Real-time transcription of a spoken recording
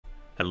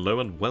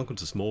Hello and welcome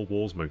to Small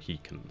Wars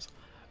Mohicans.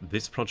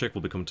 This project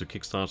will be coming to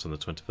Kickstarter on the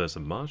 21st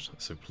of March,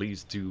 so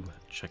please do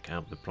check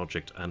out the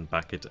project and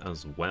back it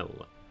as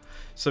well.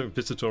 So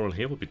this tutorial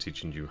here will be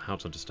teaching you how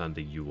to understand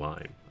the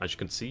UI. As you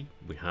can see,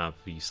 we have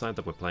the side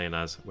that we're playing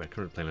as. We're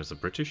currently playing as the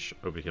British,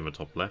 over here in the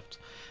top left.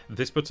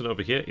 This button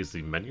over here is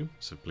the menu,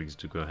 so please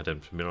do go ahead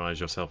and familiarise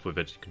yourself with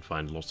it. You can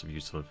find lots of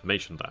useful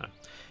information there.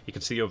 You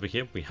can see over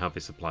here we have a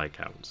supply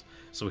count.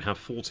 So we have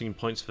 14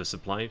 points for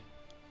supply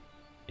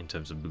in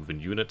terms of moving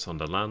units on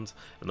the land,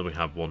 and then we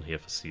have one here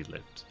for sea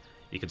lift.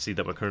 You can see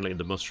that we're currently in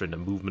the mustering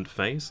and movement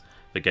phase.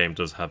 The game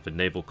does have the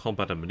naval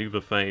combat and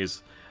manoeuvre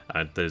phase,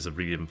 and there's a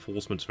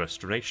reinforcements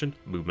restoration,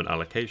 movement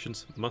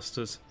allocations,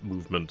 musters,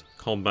 movement,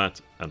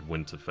 combat, and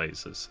winter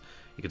phases.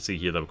 You can see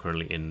here that we're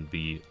currently in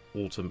the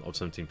autumn of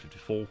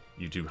 1754.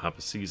 You do have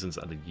the seasons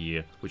and the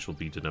year, which will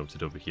be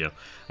denoted over here.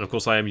 And of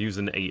course I am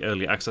using a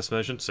early access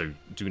version, so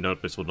do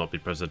note this will not be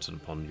presented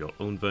upon your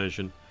own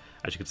version.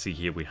 As you can see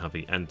here, we have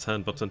the end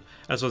turn button,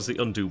 as well as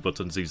the undo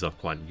buttons. These are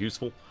quite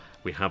useful.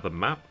 We have a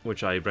map,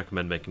 which I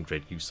recommend making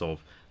great use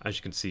of. As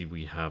you can see,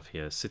 we have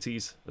here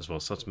cities, as well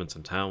as settlements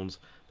and towns,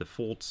 the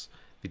forts,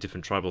 the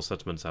different tribal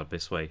settlements out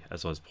this way,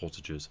 as well as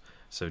portages.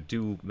 So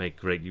do make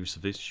great use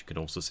of this. You can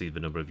also see the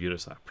number of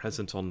units that are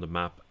present on the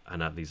map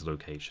and at these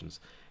locations.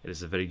 It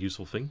is a very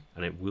useful thing,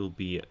 and it will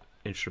be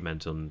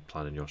instrumental in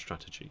planning your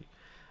strategy.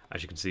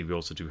 As you can see, we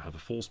also do have a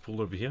force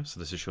pool over here, so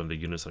this is showing the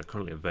units that are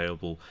currently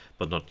available,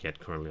 but not yet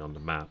currently on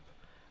the map.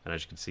 And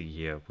as you can see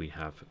here, we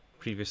have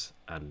previous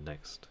and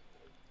next.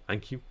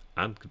 Thank you,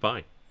 and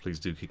goodbye. Please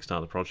do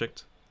kickstart the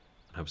project,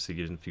 and hope to see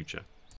you in the future.